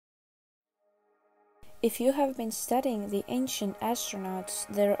If you have been studying the ancient astronauts,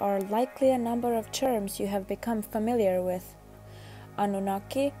 there are likely a number of terms you have become familiar with.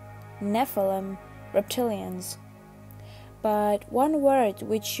 Anunnaki, Nephilim, reptilians. But one word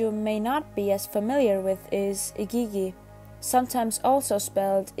which you may not be as familiar with is Igigi, sometimes also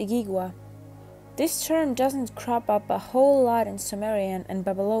spelled Igigwa. This term doesn't crop up a whole lot in Sumerian and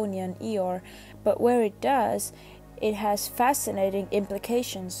Babylonian Eor, but where it does, it has fascinating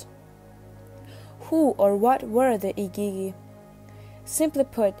implications. Who or what were the Igigi? Simply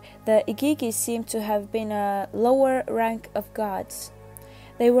put, the Igigi seem to have been a lower rank of gods.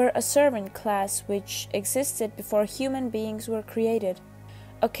 They were a servant class which existed before human beings were created.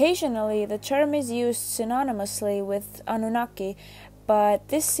 Occasionally, the term is used synonymously with Anunnaki, but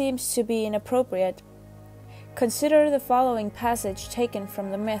this seems to be inappropriate. Consider the following passage taken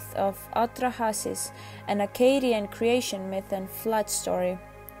from the myth of Atrahasis, an Akkadian creation myth and flood story.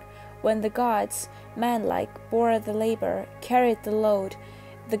 When the gods, manlike, bore the labor, carried the load,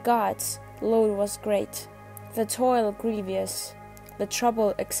 the gods' load was great, the toil grievous, the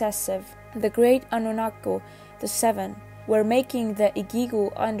trouble excessive. The great Anunnaki, the seven, were making the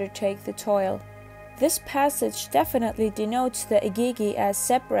Igigu undertake the toil. This passage definitely denotes the Igigi as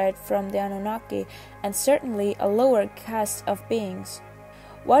separate from the Anunnaki and certainly a lower caste of beings.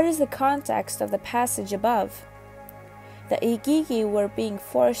 What is the context of the passage above? The Igigi were being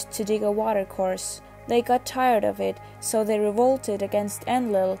forced to dig a watercourse. They got tired of it, so they revolted against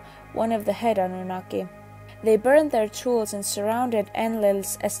Enlil, one of the head Anunnaki. They burned their tools and surrounded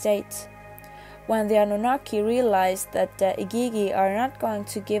Enlil's estate. When the Anunnaki realized that the Igigi are not going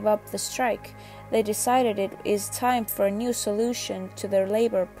to give up the strike, they decided it is time for a new solution to their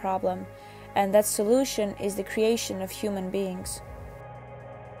labor problem, and that solution is the creation of human beings.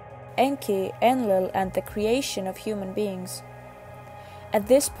 Enki, Enlil, and the creation of human beings. At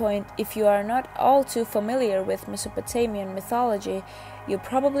this point, if you are not all too familiar with Mesopotamian mythology, you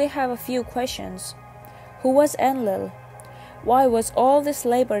probably have a few questions. Who was Enlil? Why was all this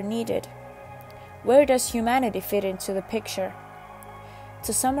labor needed? Where does humanity fit into the picture?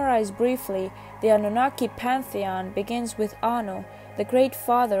 To summarize briefly, the Anunnaki pantheon begins with Anu, the great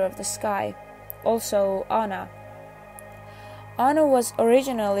father of the sky, also Ana. Anu was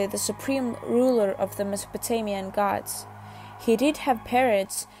originally the supreme ruler of the Mesopotamian gods. He did have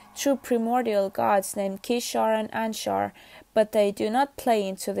parents, two primordial gods named Kishar and Anshar, but they do not play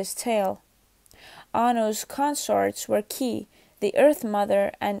into this tale. Anu's consorts were Ki, the Earth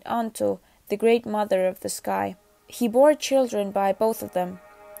Mother, and Antu, the Great Mother of the Sky. He bore children by both of them.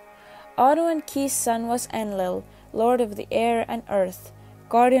 Anu and Ki's son was Enlil, Lord of the Air and Earth,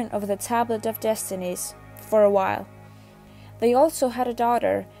 guardian of the Tablet of Destinies, for a while. They also had a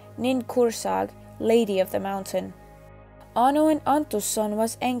daughter, Nin Kursag, Lady of the Mountain. Anu and Antu's son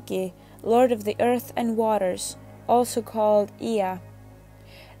was Enki, Lord of the Earth and Waters, also called Ea.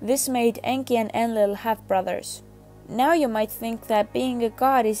 This made Enki and Enlil half-brothers. Now you might think that being a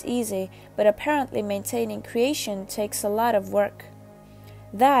god is easy, but apparently maintaining creation takes a lot of work.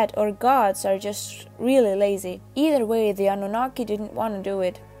 That or gods are just really lazy. Either way, the Anunnaki didn't want to do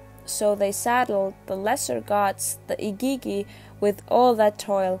it, so they saddled the lesser gods, the Igigi, with all that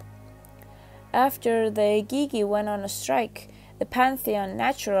toil. After the Igigi went on a strike, the pantheon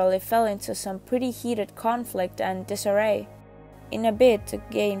naturally fell into some pretty heated conflict and disarray. In a bid to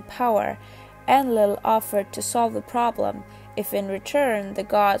gain power, Enlil offered to solve the problem if in return the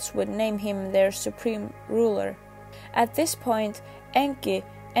gods would name him their supreme ruler. At this point, Enki,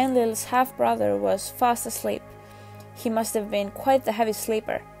 Enlil's half-brother, was fast asleep. He must have been quite the heavy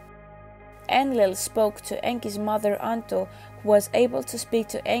sleeper. Enlil spoke to Enki's mother Antu, who was able to speak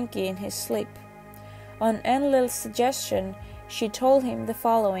to Enki in his sleep. On Enlil's suggestion, she told him the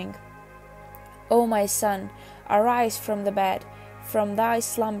following: "O my son, arise from the bed, from thy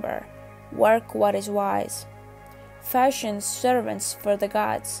slumber, work what is wise. Fashion servants for the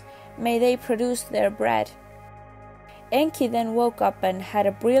gods, may they produce their bread." Enki then woke up and had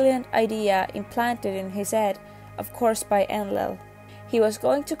a brilliant idea implanted in his head, of course by Enlil. He was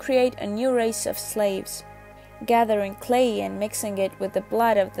going to create a new race of slaves. Gathering clay and mixing it with the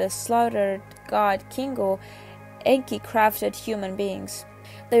blood of the slaughtered god Kingu, Enki crafted human beings.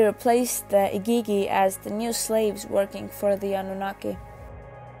 They replaced the Igigi as the new slaves working for the Anunnaki.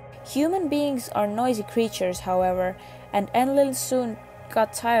 Human beings are noisy creatures, however, and Enlil soon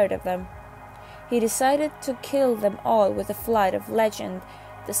got tired of them. He decided to kill them all with a flood of legend,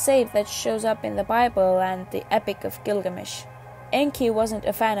 the same that shows up in the Bible and the Epic of Gilgamesh. Enki wasn't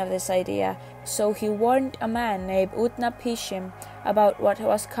a fan of this idea, so he warned a man named Utnapishtim about what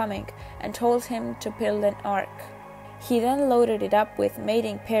was coming and told him to build an ark. He then loaded it up with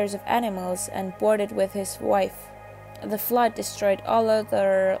mating pairs of animals and boarded with his wife. The flood destroyed all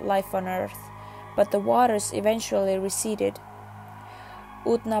other life on Earth, but the waters eventually receded.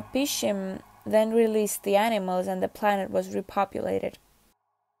 Utnapishtim then released the animals and the planet was repopulated.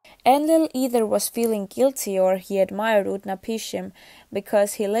 Enlil either was feeling guilty or he admired Utnapishtim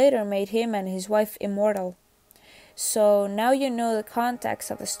because he later made him and his wife immortal. So now you know the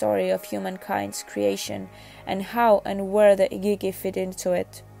context of the story of humankind's creation and how and where the Igigi fit into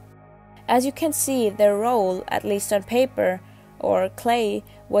it. As you can see, their role, at least on paper or clay,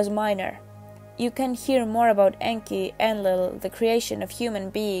 was minor. You can hear more about Enki, Enlil, the creation of human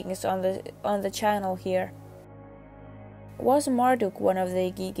beings on the channel here. Was Marduk one of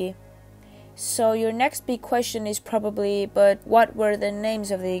the Igigi? So your next big question is probably, but what were the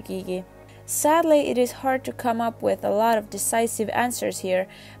names of the Igigi? Sadly, it is hard to come up with a lot of decisive answers here,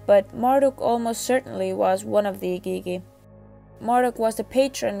 but Marduk almost certainly was one of the Igigi. Marduk was the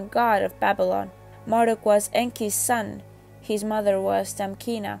patron god of Babylon. Marduk was Enki's son. His mother was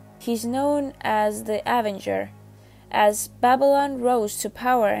Damkina. He's known as the Avenger. As Babylon rose to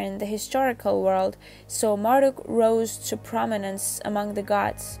power in the historical world, so Marduk rose to prominence among the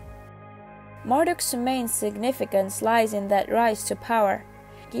gods. Marduk's main significance lies in that rise to power.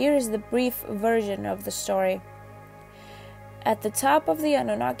 Here is the brief version of the story. At the top of the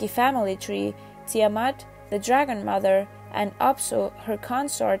Anunnaki family tree, Tiamat, the dragon mother, and Apsu, her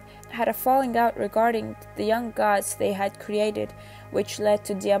consort, had a falling out regarding the young gods they had created, which led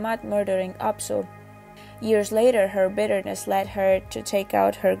to Tiamat murdering Apsu. Years later, her bitterness led her to take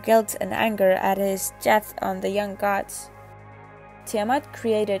out her guilt and anger at his death on the young gods. Tiamat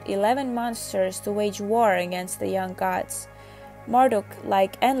created 11 monsters to wage war against the young gods. Marduk,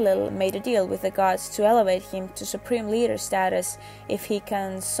 like Enlil, made a deal with the gods to elevate him to supreme leader status if he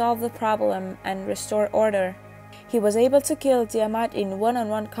can solve the problem and restore order. He was able to kill Tiamat in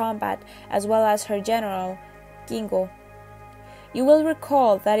one-on-one combat, as well as her general, Kingu. You will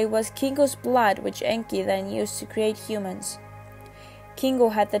recall that it was Kingu's blood which Enki then used to create humans.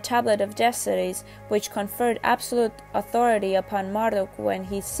 Kingu had the Tablet of Destinies, which conferred absolute authority upon Marduk when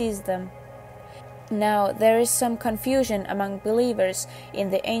he seized them. Now, there is some confusion among believers in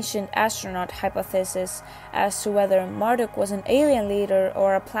the ancient astronaut hypothesis as to whether Marduk was an alien leader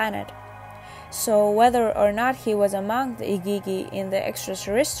or a planet. So whether or not he was among the Igigi in the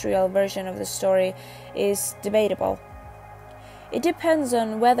extraterrestrial version of the story is debatable. It depends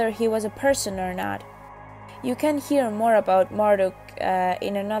on whether he was a person or not. You can hear more about Marduk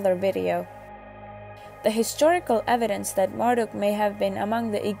in another video. The historical evidence that Marduk may have been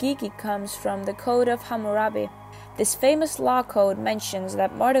among the Igigi comes from the Code of Hammurabi. This famous law code mentions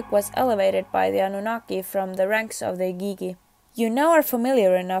that Marduk was elevated by the Anunnaki from the ranks of the Igigi. You now are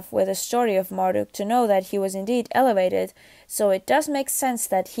familiar enough with the story of Marduk to know that he was indeed elevated, so it does make sense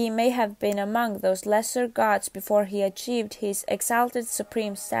that he may have been among those lesser gods before he achieved his exalted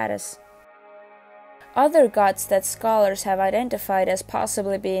supreme status. Other gods that scholars have identified as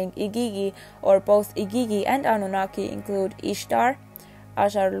possibly being Igigi or both Igigi and Anunnaki include Ishtar,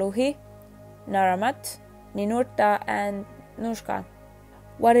 Asharluhi, Naramat, Ninurta, and Nushka.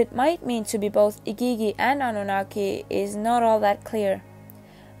 What it might mean to be both Igigi and Anunnaki is not all that clear,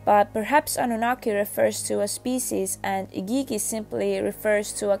 but perhaps Anunnaki refers to a species and Igigi simply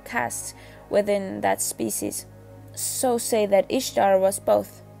refers to a caste within that species. So say that Ishtar was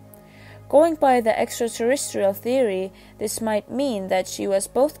both. Going by the extraterrestrial theory, this might mean that she was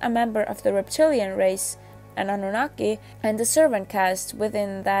both a member of the reptilian race, an Anunnaki, and the servant caste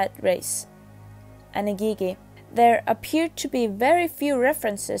within that race, an Igigi. There appear to be very few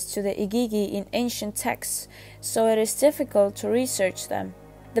references to the Igigi in ancient texts, so it is difficult to research them.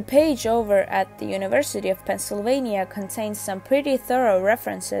 The page over at the University of Pennsylvania contains some pretty thorough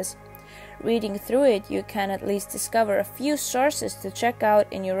references. Reading through it, you can at least discover a few sources to check out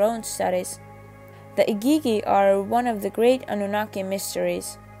in your own studies. The Igigi are one of the great Anunnaki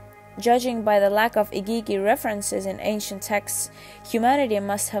mysteries. Judging by the lack of Igigi references in ancient texts, humanity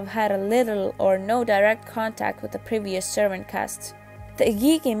must have had a little or no direct contact with the previous servant castes. The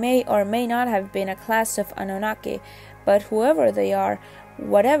Igigi may or may not have been a class of Anunnaki, but whoever they are,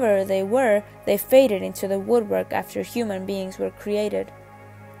 whatever they were, they faded into the woodwork after human beings were created.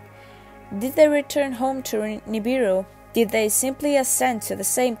 Did they return home to Nibiru? Did they simply ascend to the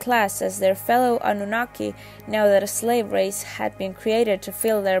same class as their fellow Anunnaki now that a slave race had been created to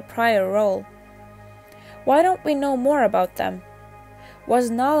fill their prior role? Why don't we know more about them? Was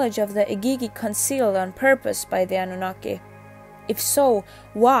knowledge of the Igigi concealed on purpose by the Anunnaki? If so,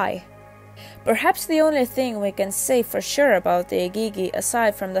 why? Perhaps the only thing we can say for sure about the Igigi,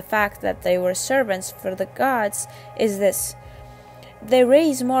 aside from the fact that they were servants for the gods, is this: they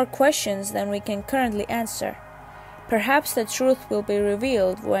raise more questions than we can currently answer. Perhaps the truth will be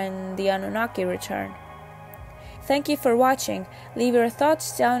revealed when the Anunnaki return. Thank you for watching. Leave your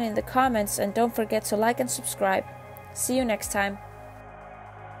thoughts down in the comments and don't forget to like and subscribe. See you next time.